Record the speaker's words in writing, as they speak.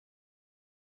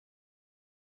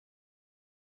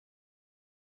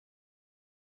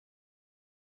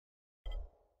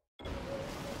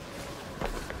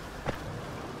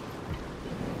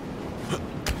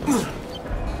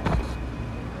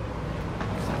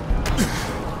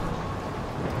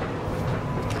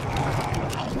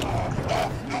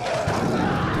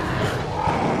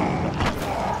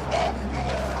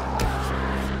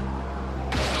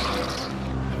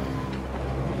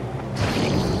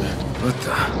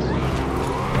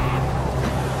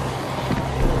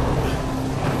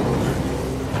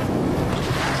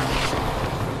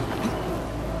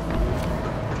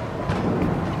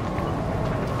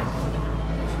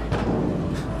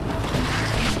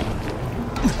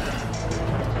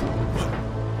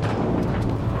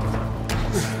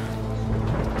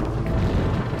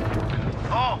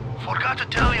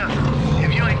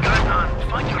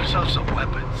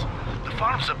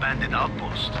Abandoned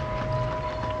outpost.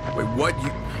 Wait, what?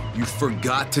 You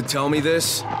forgot to tell me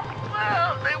this?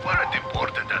 Well, they weren't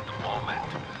important at the moment.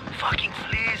 Fucking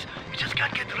fleas, you just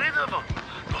can't get rid of them.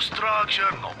 No structure,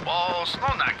 no balls,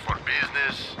 no knack for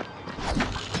business.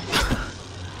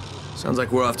 Sounds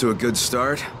like we're off to a good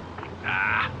start.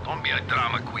 Ah, don't be a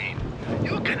drama queen.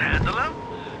 You can handle them.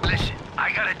 Listen,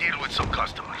 I gotta deal with some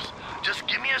customers. Just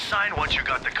give me a sign once you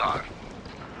got the car.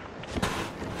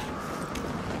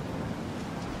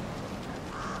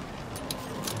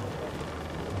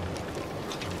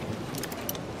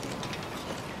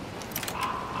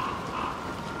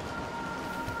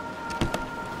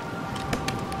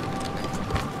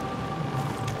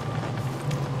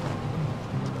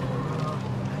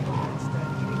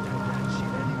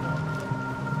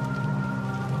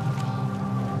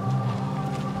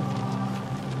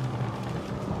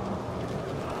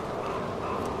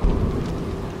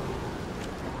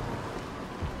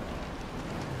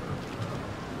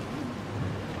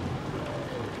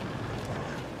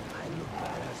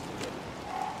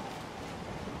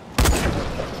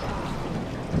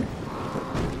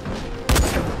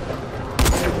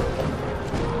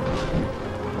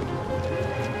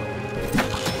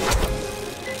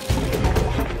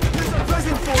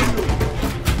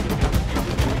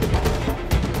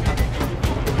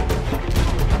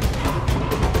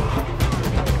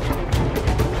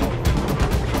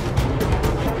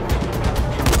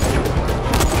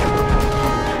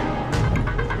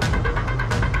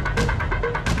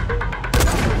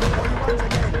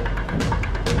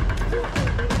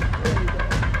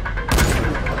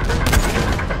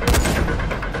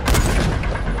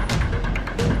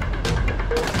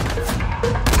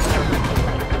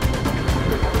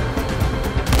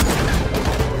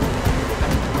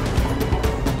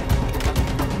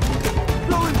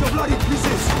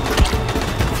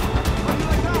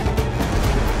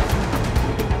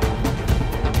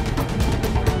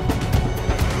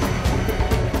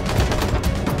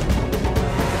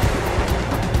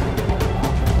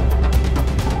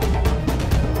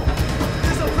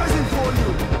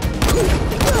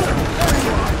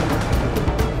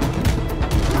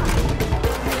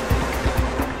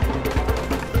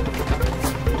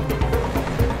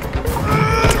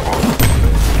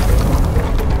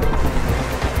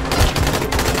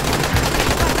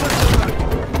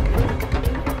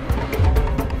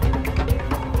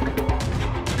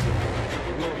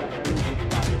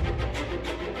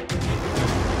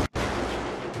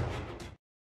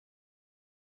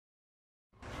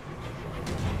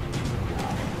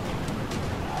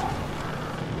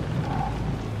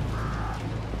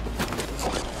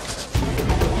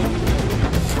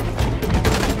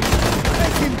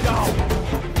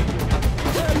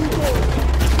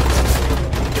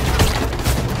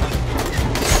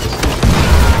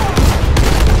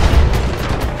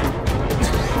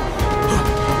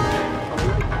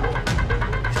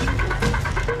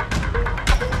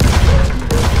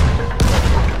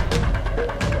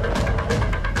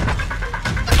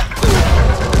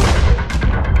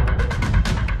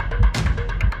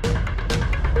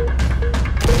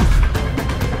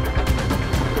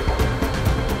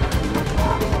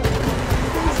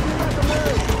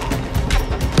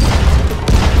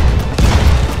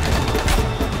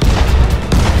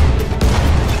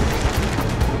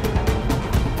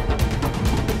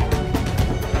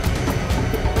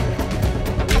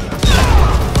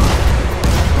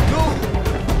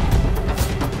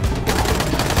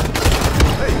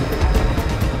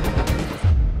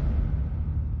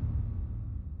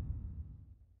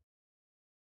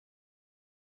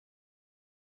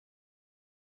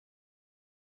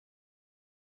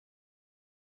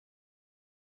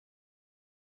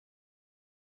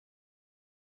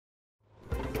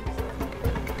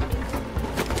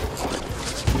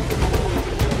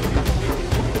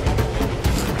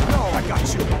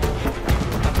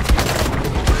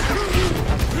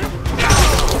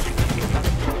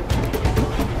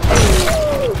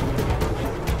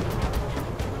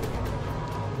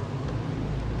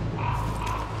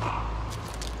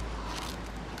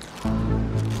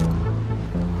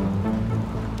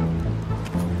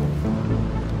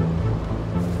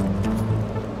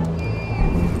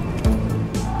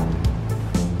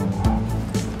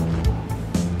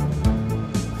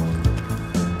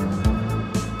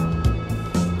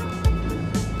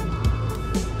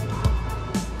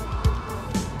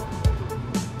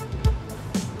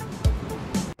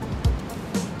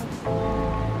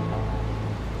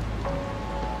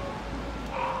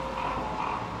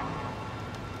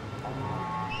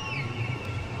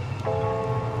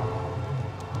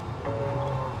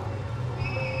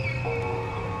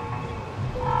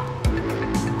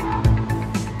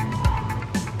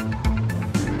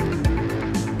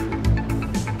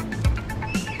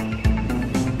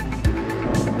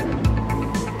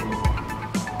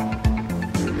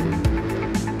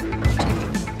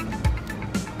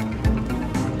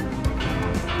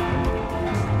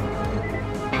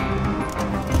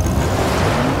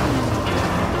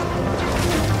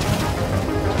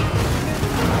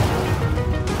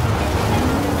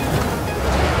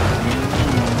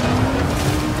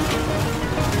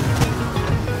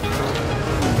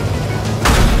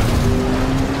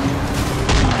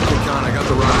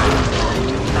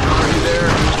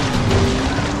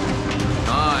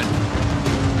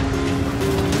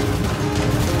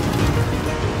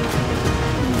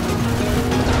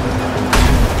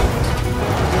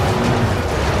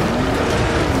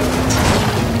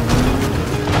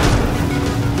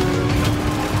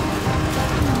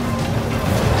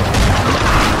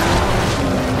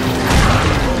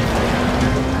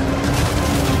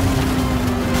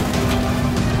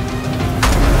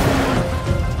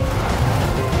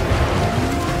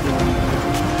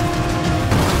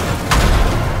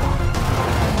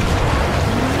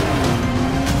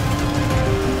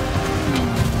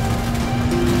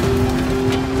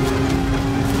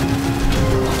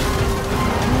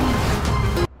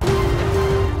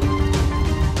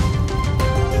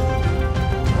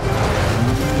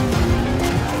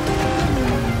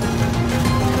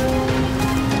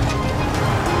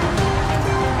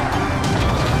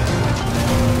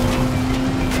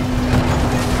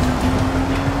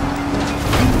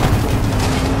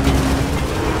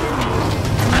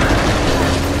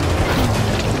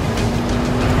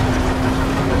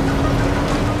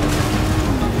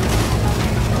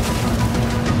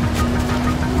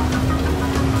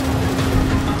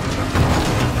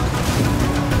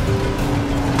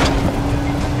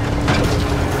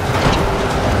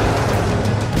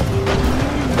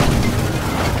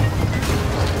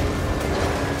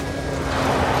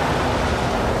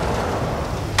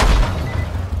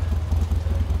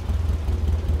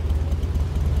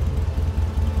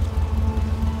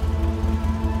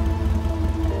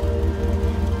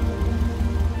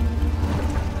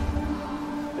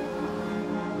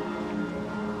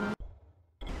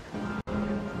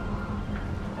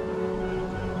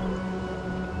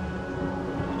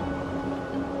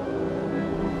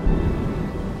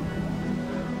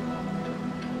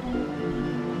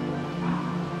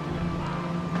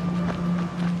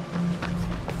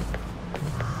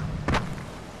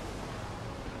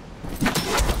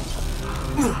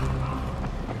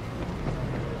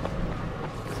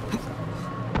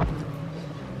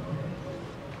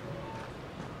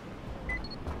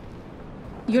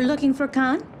 You're looking for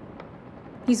Khan?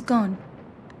 He's gone.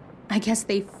 I guess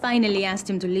they finally asked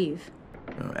him to leave.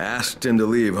 Asked him to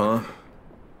leave, huh?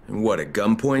 And what, at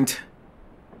gunpoint?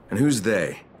 And who's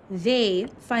they? They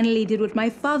finally did what my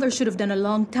father should have done a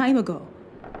long time ago.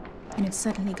 And it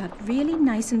suddenly got really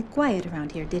nice and quiet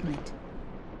around here, didn't it?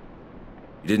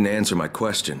 You didn't answer my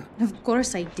question. Of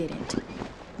course I didn't.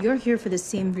 You're here for the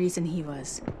same reason he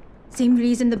was. Same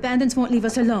reason the bandits won't leave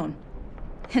us alone.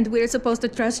 And we're supposed to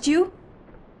trust you?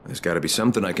 There's gotta be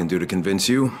something I can do to convince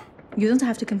you. You don't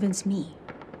have to convince me.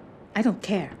 I don't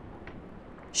care.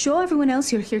 Show everyone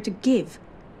else you're here to give,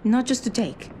 not just to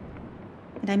take.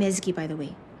 And I'm Ezgi, by the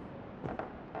way.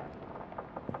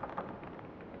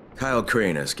 Kyle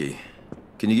Crane, Eski.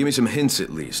 Can you give me some hints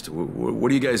at least? What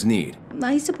do you guys need?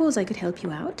 I suppose I could help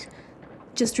you out.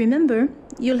 Just remember,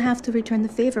 you'll have to return the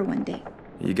favor one day.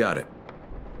 You got it.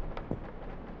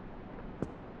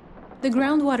 The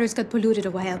groundwaters got polluted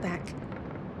a while back.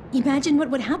 Imagine what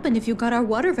would happen if you got our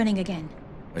water running again.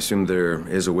 I assume there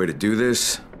is a way to do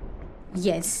this?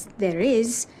 Yes, there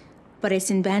is, but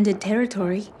it's in bandit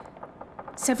territory.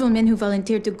 Several men who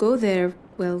volunteered to go there,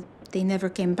 well, they never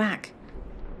came back.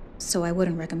 So I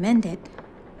wouldn't recommend it,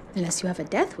 unless you have a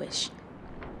death wish.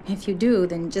 If you do,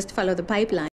 then just follow the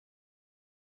pipeline.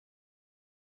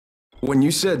 When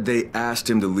you said they asked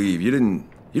him to leave, you didn't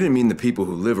mean the people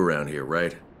who live around here,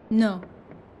 right? No.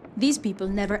 These people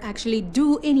never actually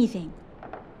do anything.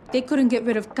 They couldn't get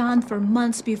rid of Khan for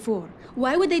months before.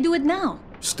 Why would they do it now?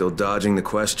 Still dodging the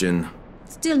question.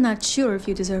 Still not sure if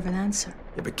you deserve an answer.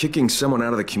 Yeah, but kicking someone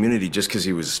out of the community just because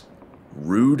he was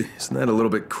rude, isn't that a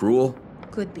little bit cruel?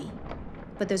 Could be.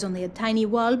 But there's only a tiny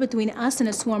wall between us and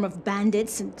a swarm of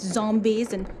bandits and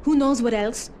zombies and who knows what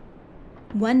else.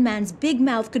 One man's big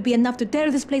mouth could be enough to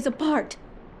tear this place apart.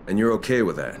 And you're okay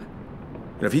with that?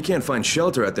 And if he can't find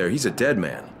shelter out there, he's a dead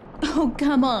man. Oh,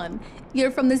 come on.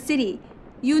 You're from the city.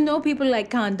 You know people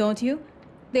like Khan, don't you?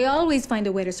 They always find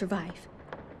a way to survive.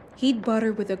 He'd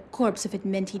barter with a corpse if it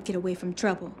meant he'd get away from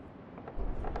trouble.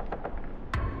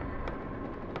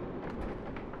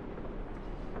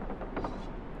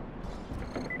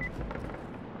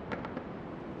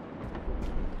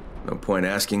 No point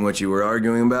asking what you were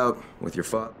arguing about with your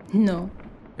father? No.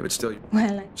 Yeah, but still...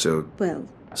 Well, So, well,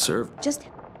 serve. just...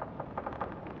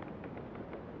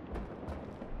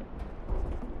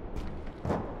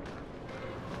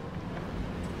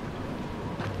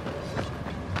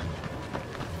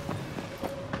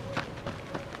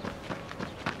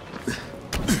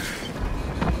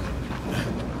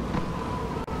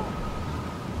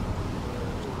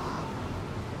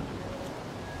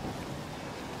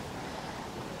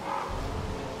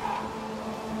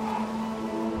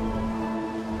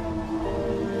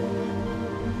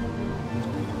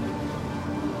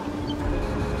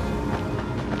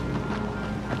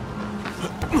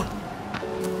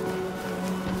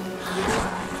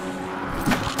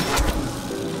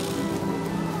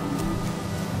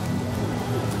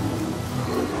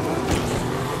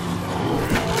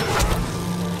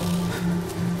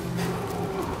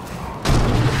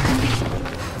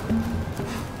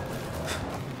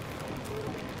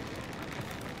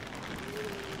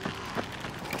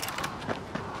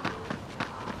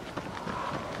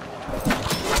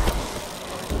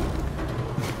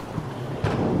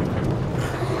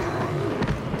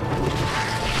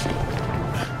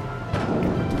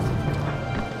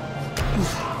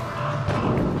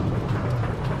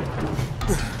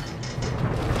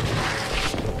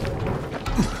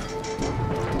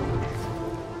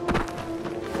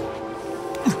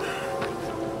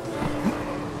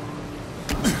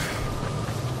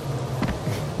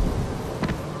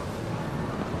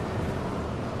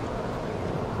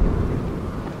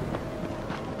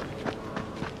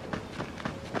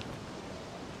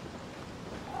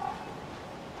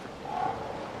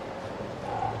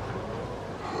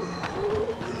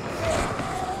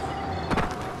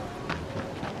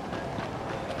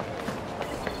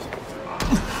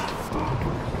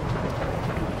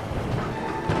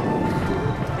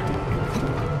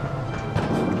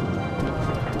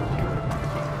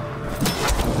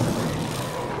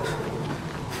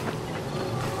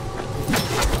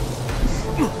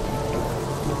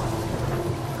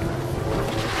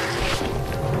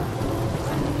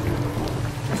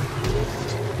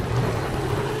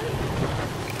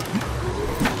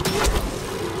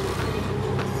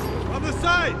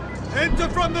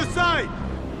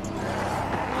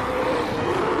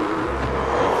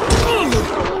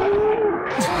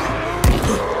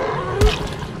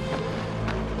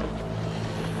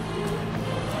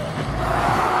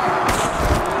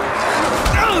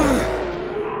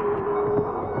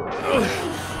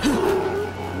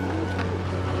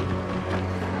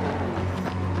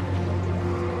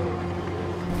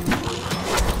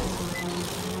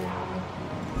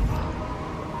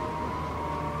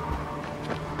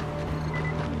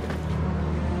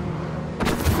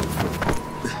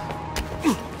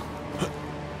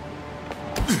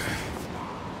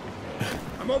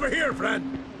 I'm over here,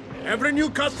 friend. Every new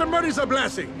customer is a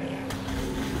blessing.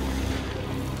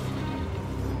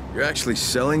 You're actually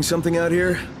selling something out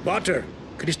here? Water.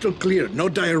 Crystal clear. No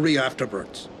diarrhea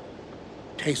afterwards.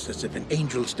 Tastes as if an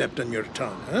angel stepped on your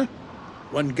tongue, huh?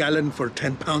 1 gallon for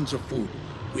 10 pounds of food.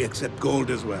 We accept gold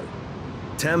as well.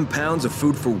 10 pounds of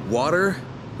food for water? What,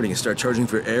 are you gonna start charging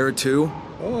for air, too?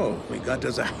 Oh, we got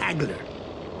us a haggler.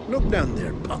 Look down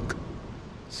there, punk.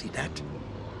 See that?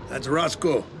 That's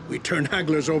Roscoe. We turn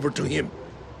hagglers over to him.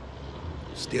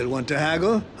 Still want to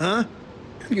haggle, huh?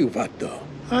 Tell you what, though.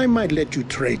 I might let you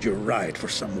trade your ride for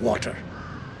some water.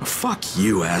 Fuck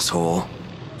you, asshole.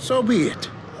 So be it.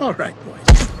 All right,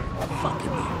 boys.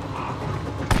 Fucking me.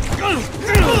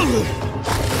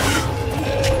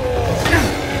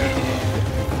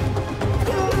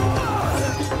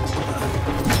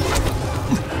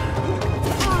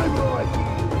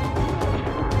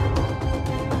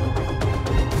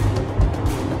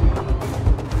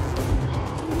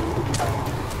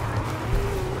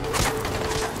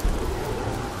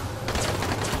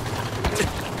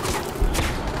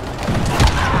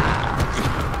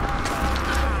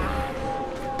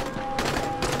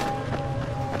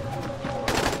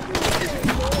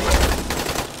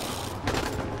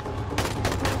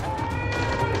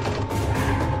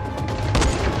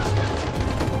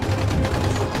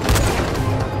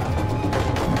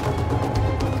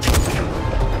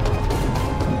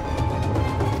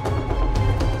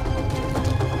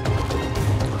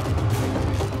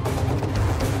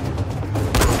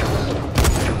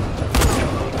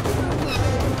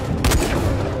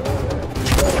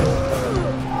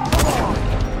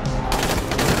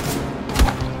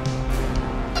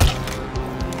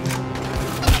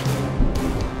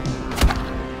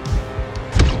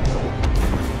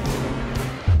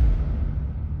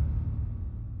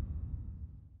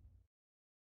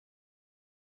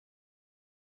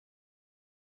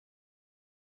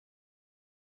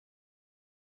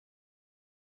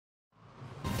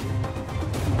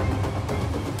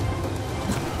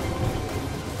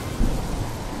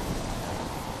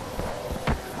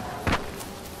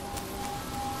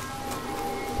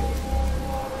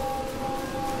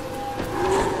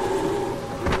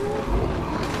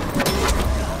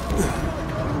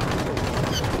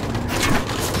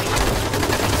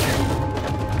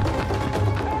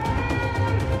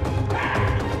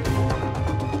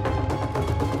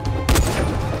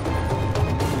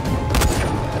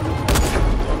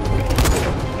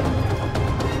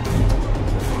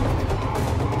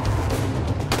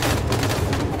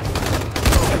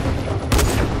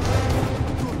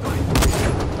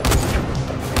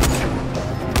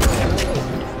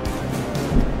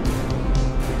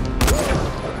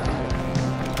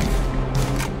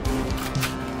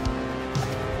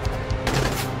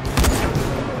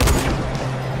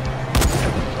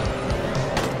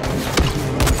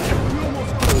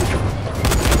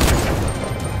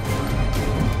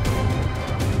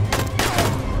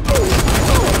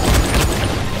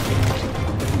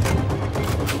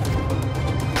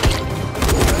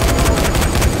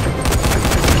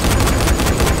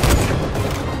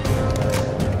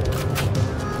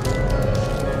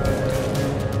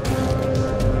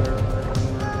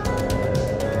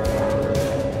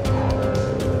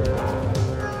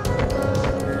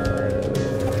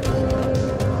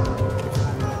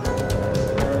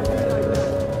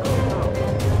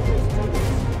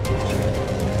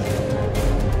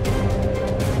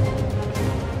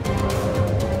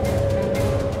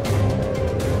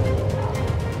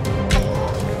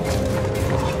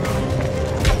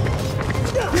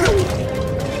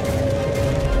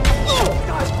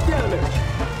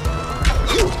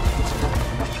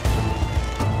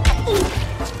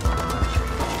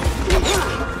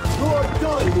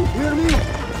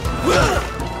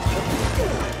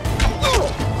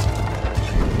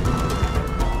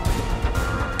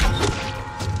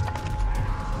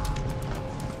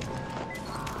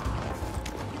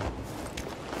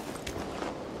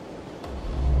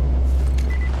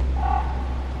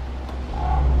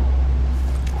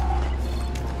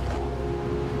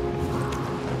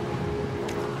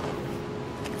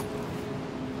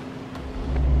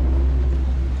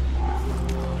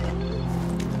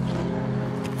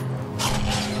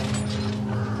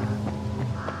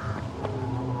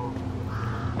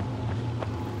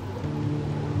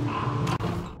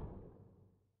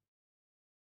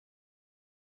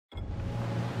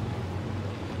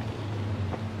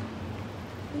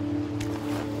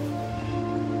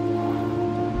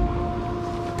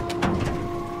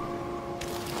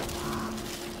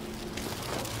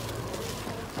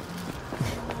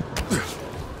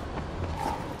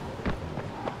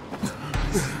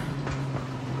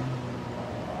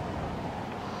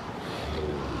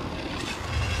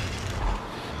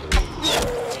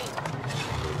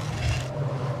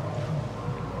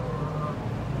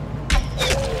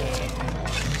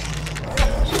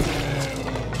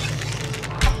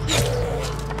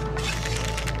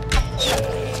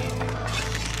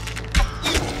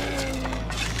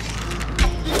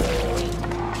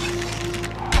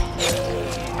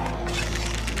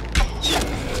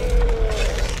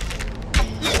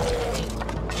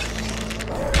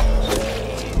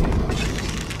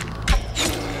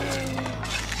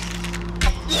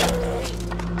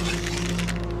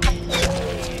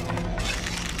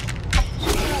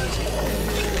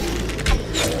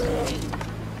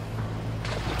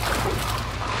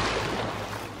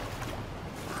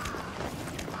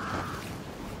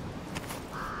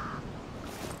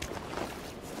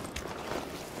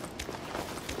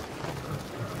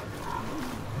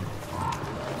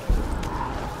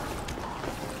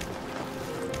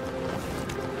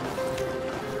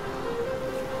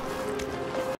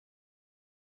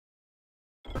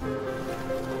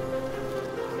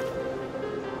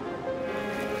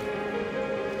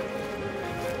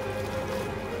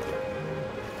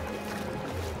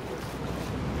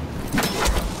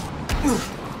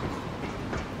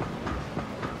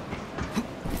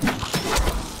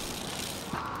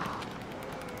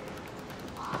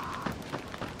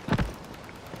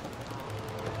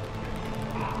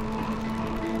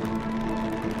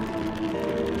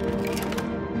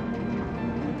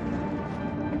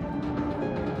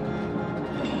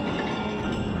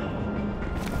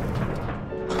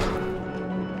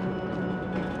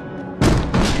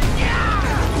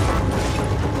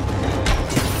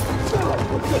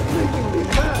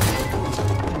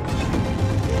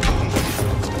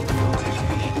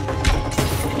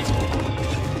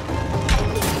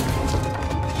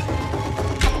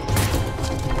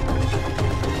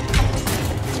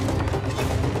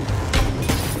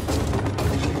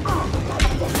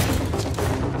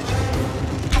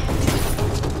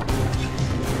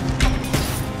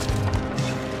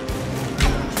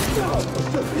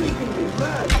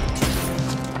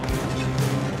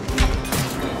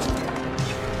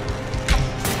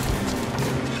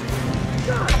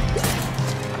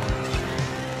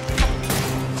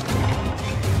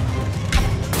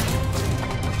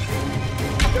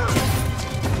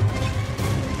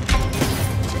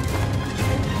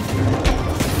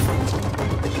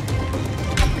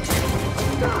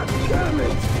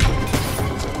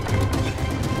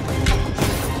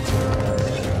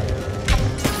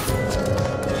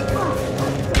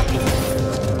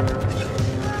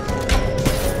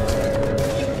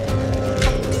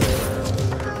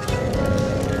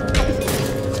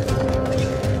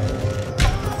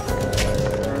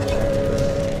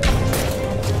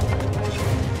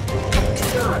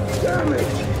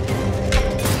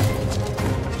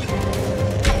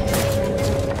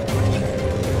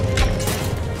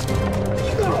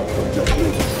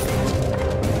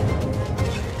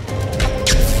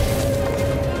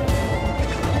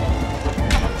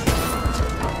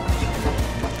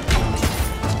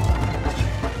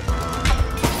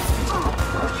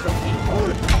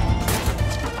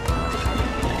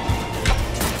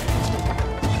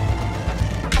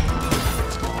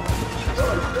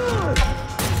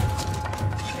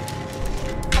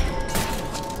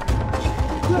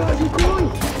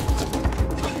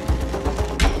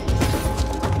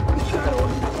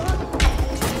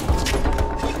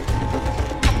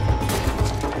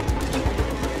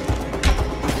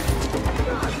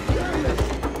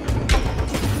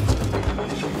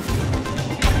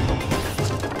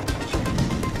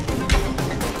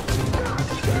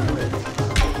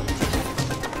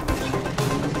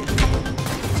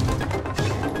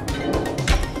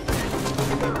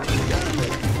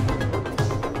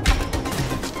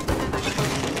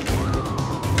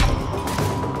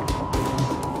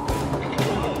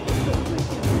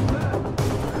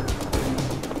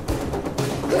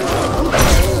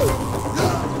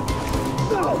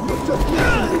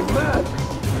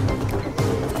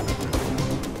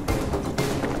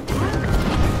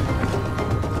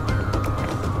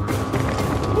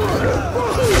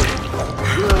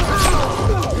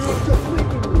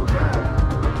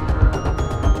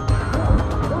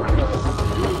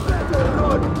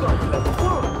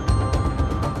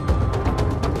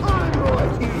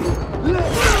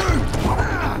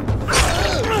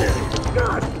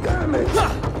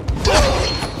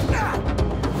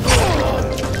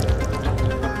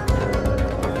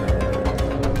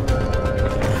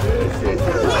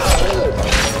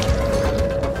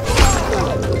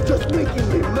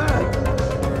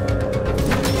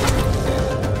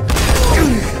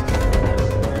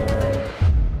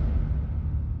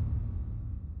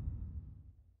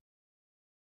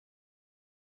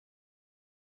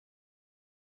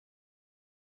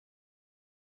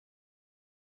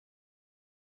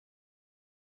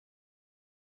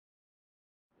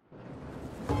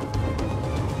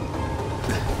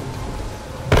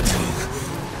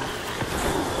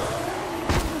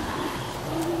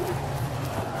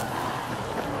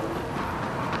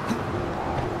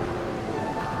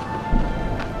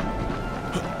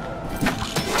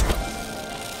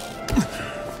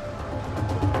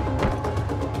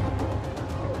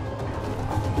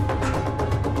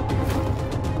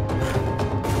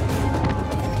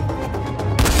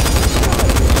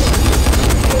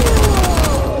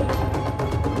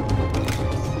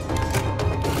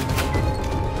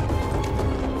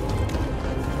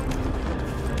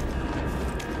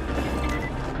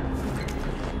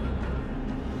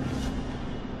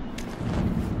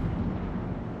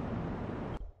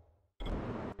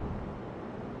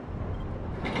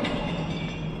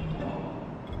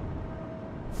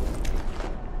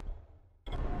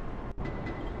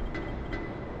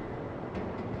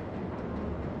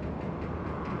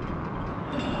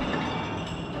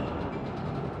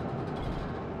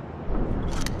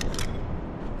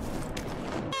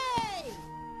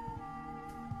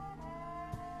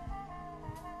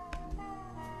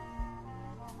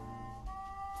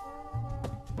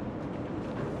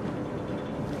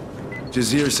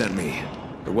 Jazir sent me.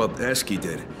 Or, well, Eski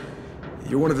did.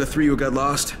 You're one of the 3 who got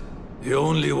lost? The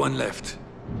only one left.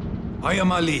 I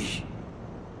am Ali.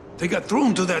 They got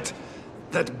thrown to that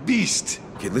beast.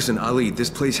 Okay, listen, Ali, this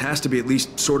place has to be at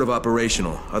least sort of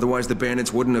operational. Otherwise the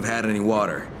bandits wouldn't have had any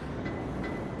water.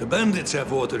 The bandits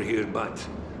have water here, but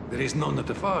there is none at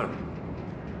the farm.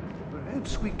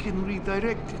 Perhaps we can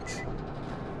redirect it.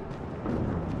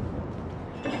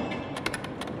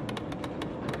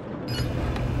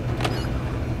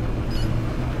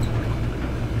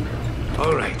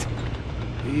 All right.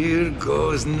 Here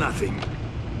goes nothing.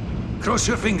 Cross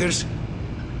your fingers.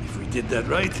 If we did that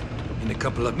right, in a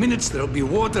couple of minutes there'll be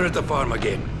water at the farm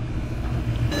again.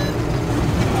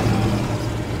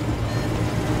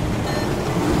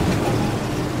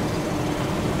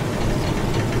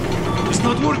 It's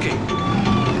not working.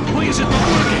 Why is it not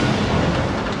working?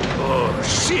 Oh,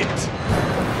 shit!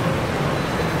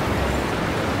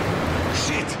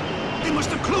 Shit! They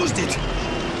must have closed it!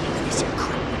 This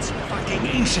equipment's fucking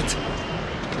ancient.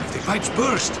 If the pipes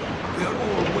burst, we are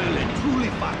all well and truly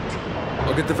fucked.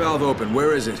 I'll get the valve open.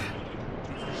 Where is it?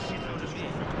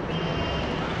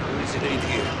 It ain't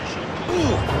here.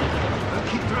 Oh!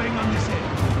 I'll keep trying on this end.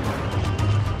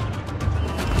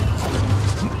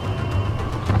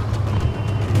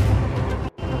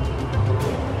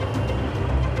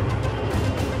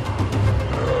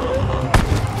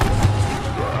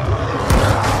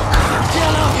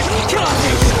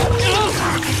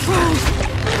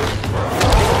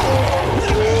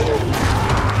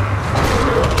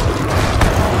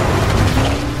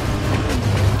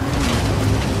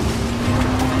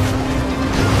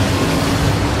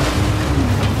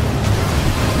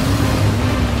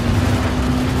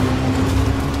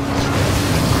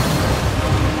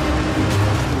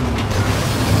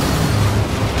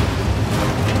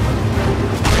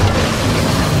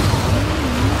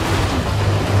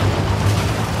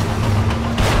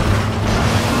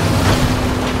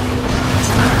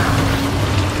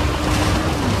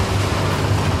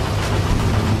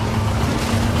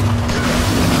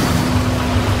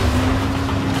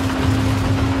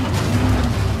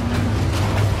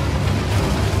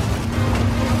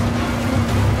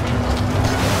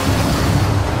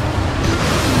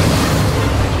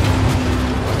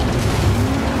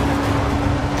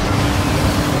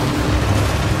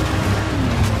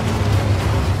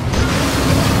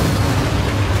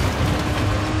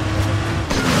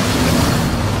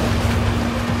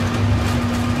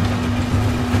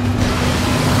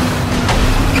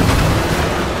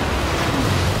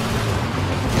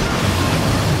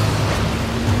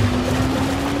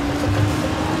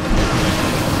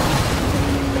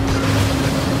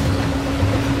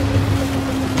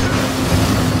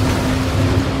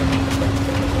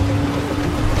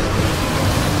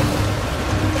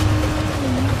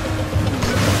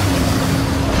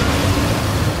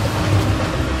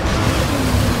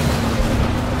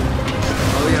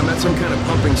 Some kind of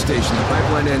pumping station. The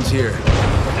pipeline ends here.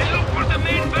 Then look for the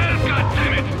main valve,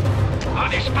 goddammit! Are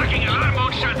these fucking alarm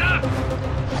won't shut up?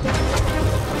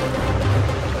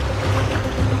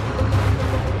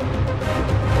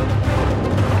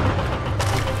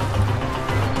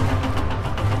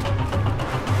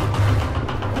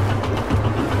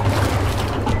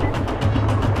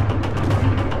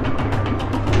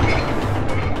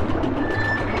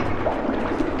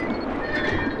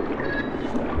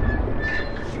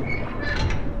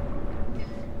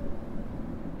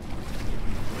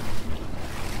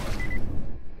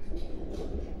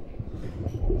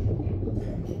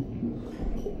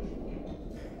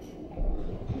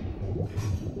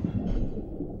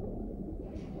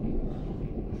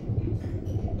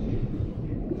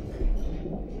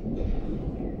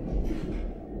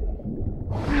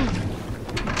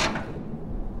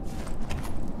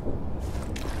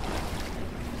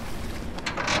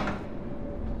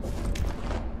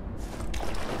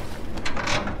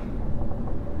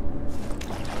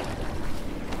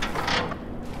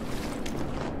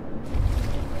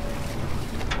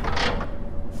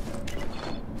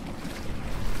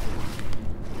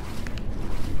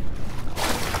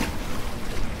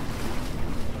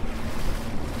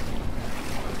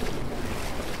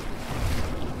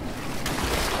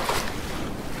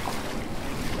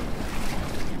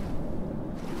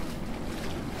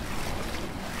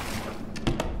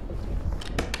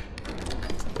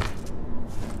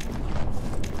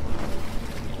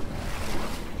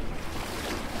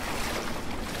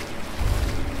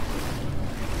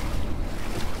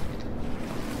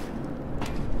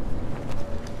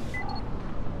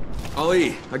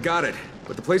 Ali, I got it.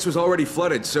 But the place was already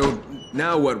flooded, so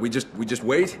now what? We just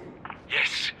wait?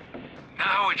 Yes.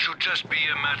 Now it should just be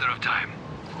a matter of time.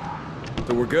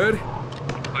 So we're good?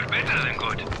 Well, better than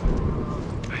good.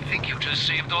 I think you just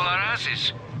saved all our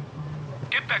asses.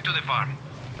 Get back to the farm.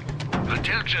 I'll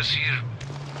tell Jasir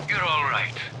you're all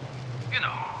right. You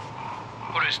know,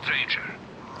 for a stranger.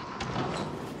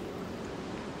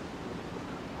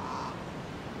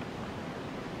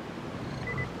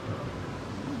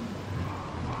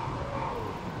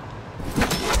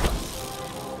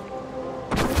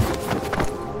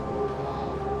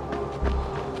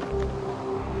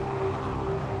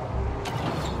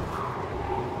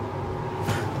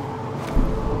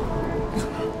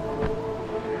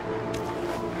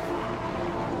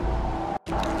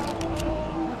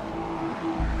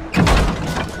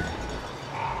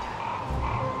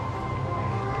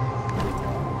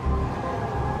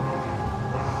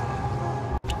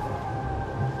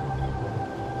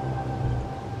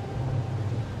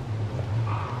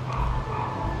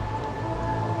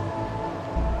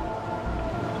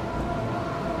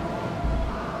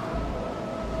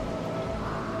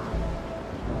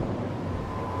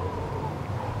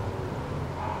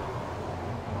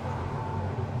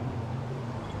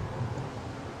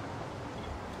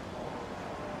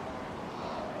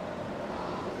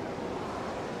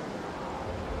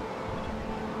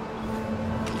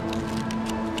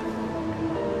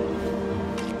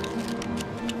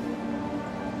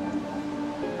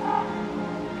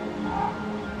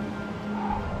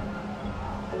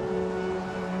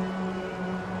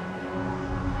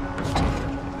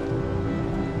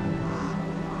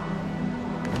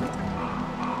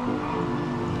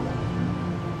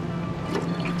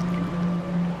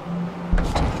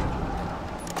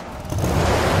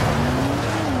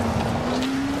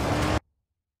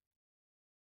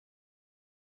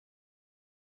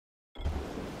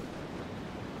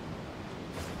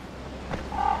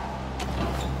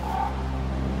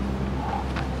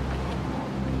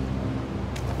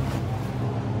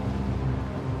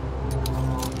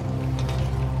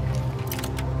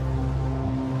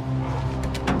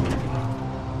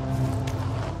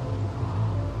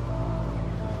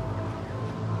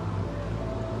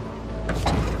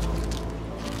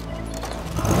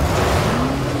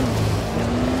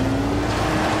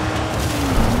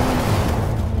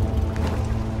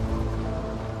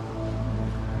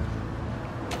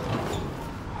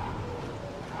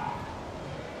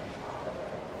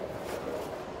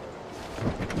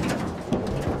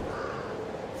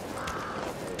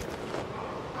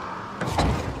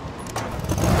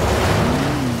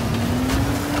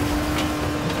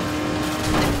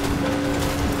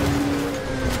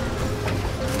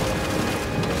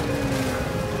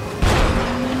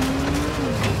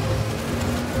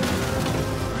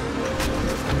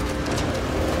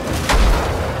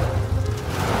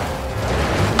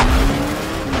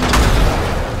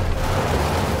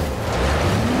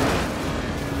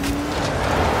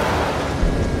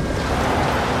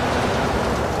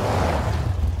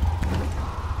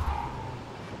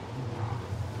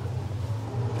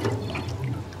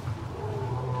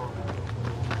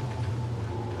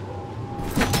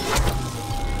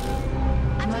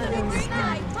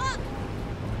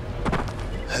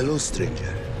 Hello,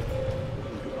 stranger.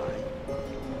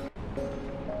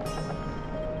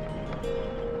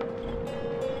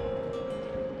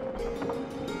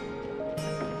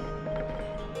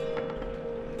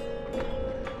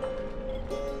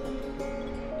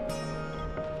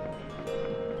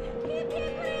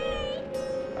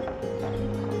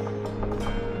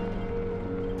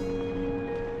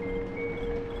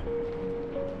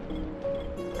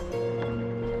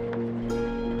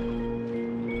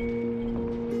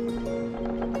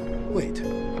 Wait,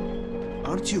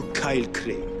 aren't you Kyle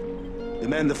Crane? The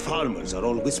man the farmers are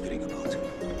all whispering about.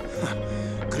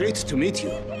 Great to meet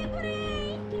you.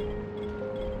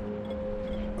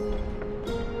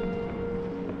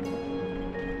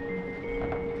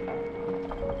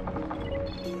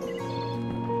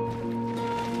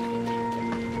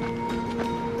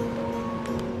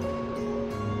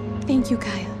 Thank you,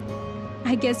 Kyle.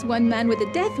 I guess one man with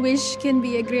a death wish can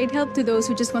be a great help to those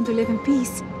who just want to live in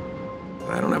peace.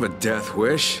 I don't have a death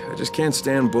wish. I just can't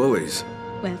stand bullies.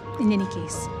 Well, in any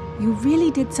case, you really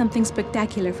did something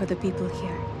spectacular for the people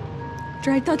here.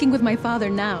 Try talking with my father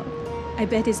now. I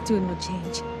bet his tune will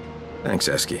change. Thanks,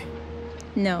 Eski.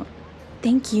 No,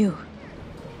 thank you.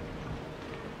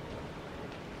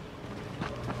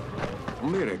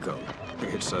 Miracle.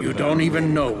 You don't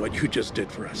even know what you just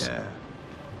did for us. Yeah.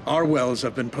 Our wells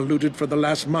have been polluted for the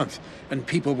last month, and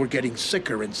people were getting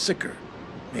sicker and sicker.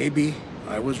 Maybe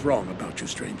I was wrong about you,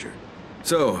 stranger.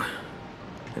 So,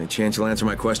 any chance you'll answer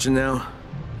my question now?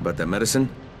 About that medicine?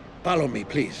 Follow me,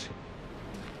 please.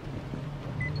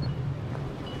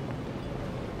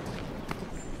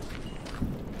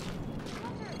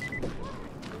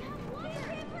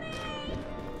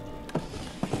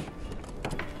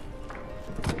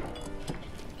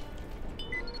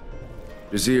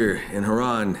 Jazir, in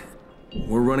Haran,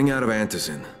 we're running out of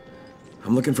antizin.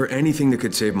 I'm looking for anything that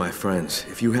could save my friends.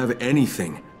 If you have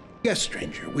anything. Yes,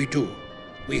 stranger, we do.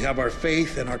 We have our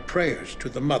faith and our prayers to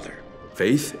the Mother.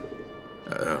 Faith?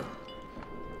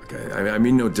 Okay, I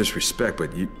mean no disrespect,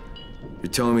 but you're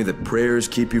telling me that prayers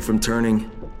keep you from turning?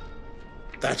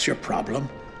 That's your problem.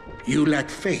 You lack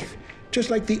faith, just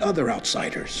like the other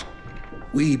outsiders.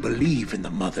 We believe in the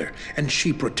Mother, and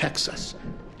she protects us.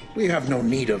 We have no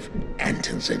need of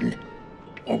antizin,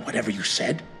 or whatever you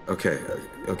said.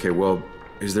 Okay, well,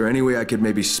 is there any way I could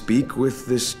maybe speak with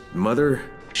this Mother?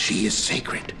 She is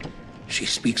sacred. She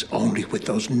speaks only with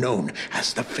those known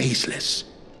as the Faceless.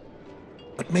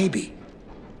 But maybe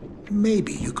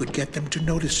you could get them to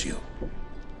notice you.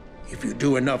 If you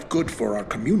do enough good for our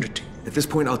community. At this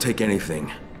point, I'll take anything.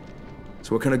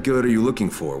 So what kind of good are you looking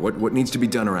for? What needs to be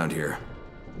done around here?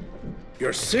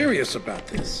 You're serious about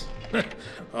this?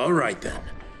 All right then.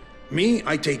 Me,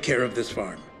 I take care of this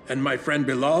farm. And my friend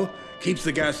Bilal keeps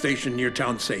the gas station near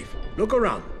town safe. Look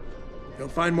around. You'll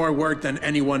find more work than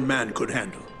any one man could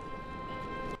handle.